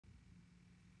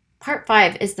Part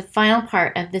 5 is the final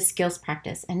part of this skills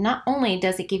practice, and not only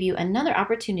does it give you another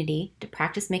opportunity to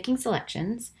practice making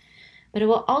selections, but it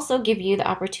will also give you the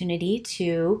opportunity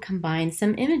to combine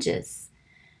some images.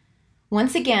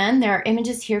 Once again, there are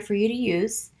images here for you to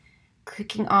use.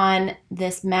 Clicking on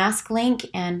this mask link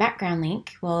and background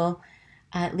link will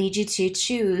lead you to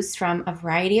choose from a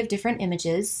variety of different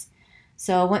images.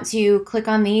 So once you click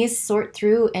on these, sort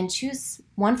through and choose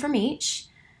one from each.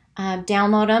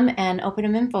 Download them and open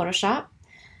them in Photoshop.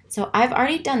 So I've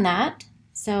already done that.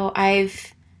 So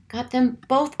I've got them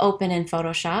both open in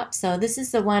Photoshop. So this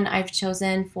is the one I've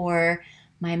chosen for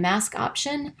my mask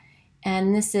option,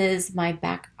 and this is my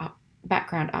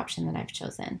background option that I've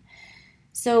chosen.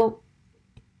 So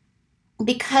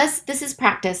because this is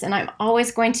practice, and I'm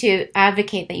always going to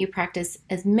advocate that you practice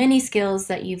as many skills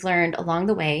that you've learned along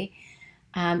the way,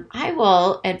 I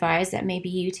will advise that maybe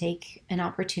you take an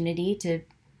opportunity to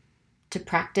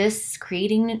practice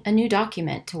creating a new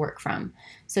document to work from.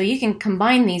 So you can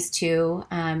combine these two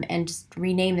and just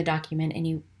rename the document and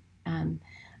you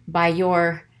by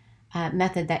your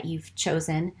method that you've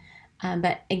chosen.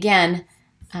 But again,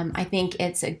 I think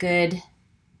it's a good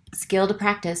skill to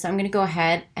practice. So I'm going to go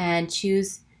ahead and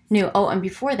choose new. Oh, and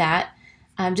before that,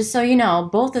 just so you know,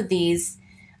 both of these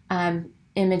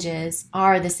images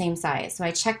are the same size. So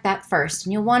I checked that first,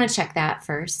 and you'll want to check that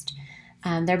first.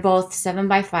 They're both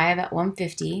 7x5 at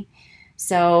 150.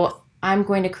 So I'm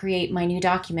going to create my new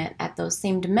document at those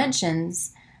same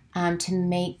dimensions to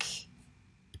make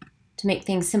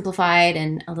things simplified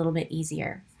and a little bit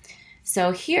easier.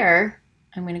 So here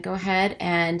I'm going to go ahead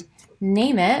and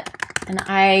name it, and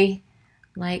I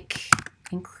like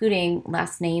including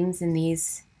last names in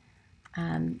these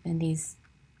in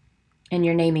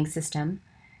your naming system.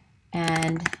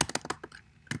 And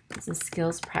this is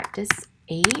skills practice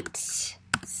 8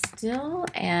 still,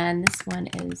 and this one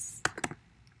is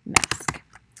mask.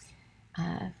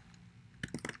 I'll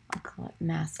call it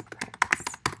mask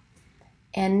practice.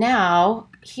 And now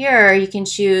here you can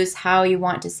choose how you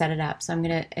want to set it up. So I'm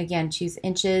going to again choose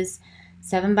inches,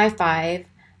 7x5.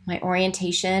 My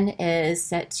orientation is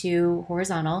set to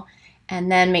horizontal, and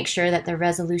then make sure that the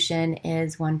resolution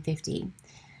is 150.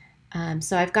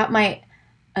 So I've got my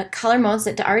color mode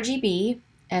set to RGB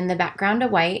and the background to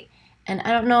white. And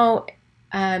I don't know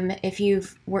if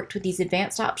you've worked with these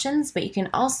advanced options, but you can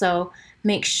also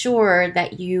make sure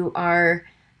that you are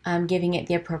giving it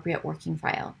the appropriate working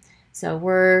file. So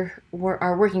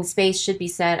our working space should be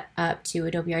set up to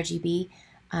Adobe RGB.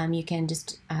 You can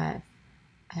just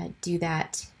do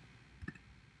that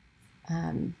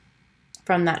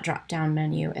from that drop-down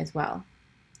menu as well.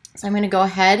 So I'm going to go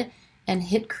ahead and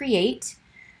hit create.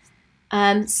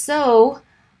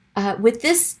 With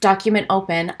this document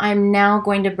open, I'm now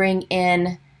going to bring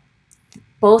in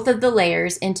both of the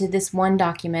layers into this one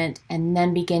document and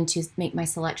then begin to make my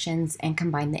selections and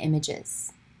combine the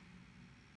images.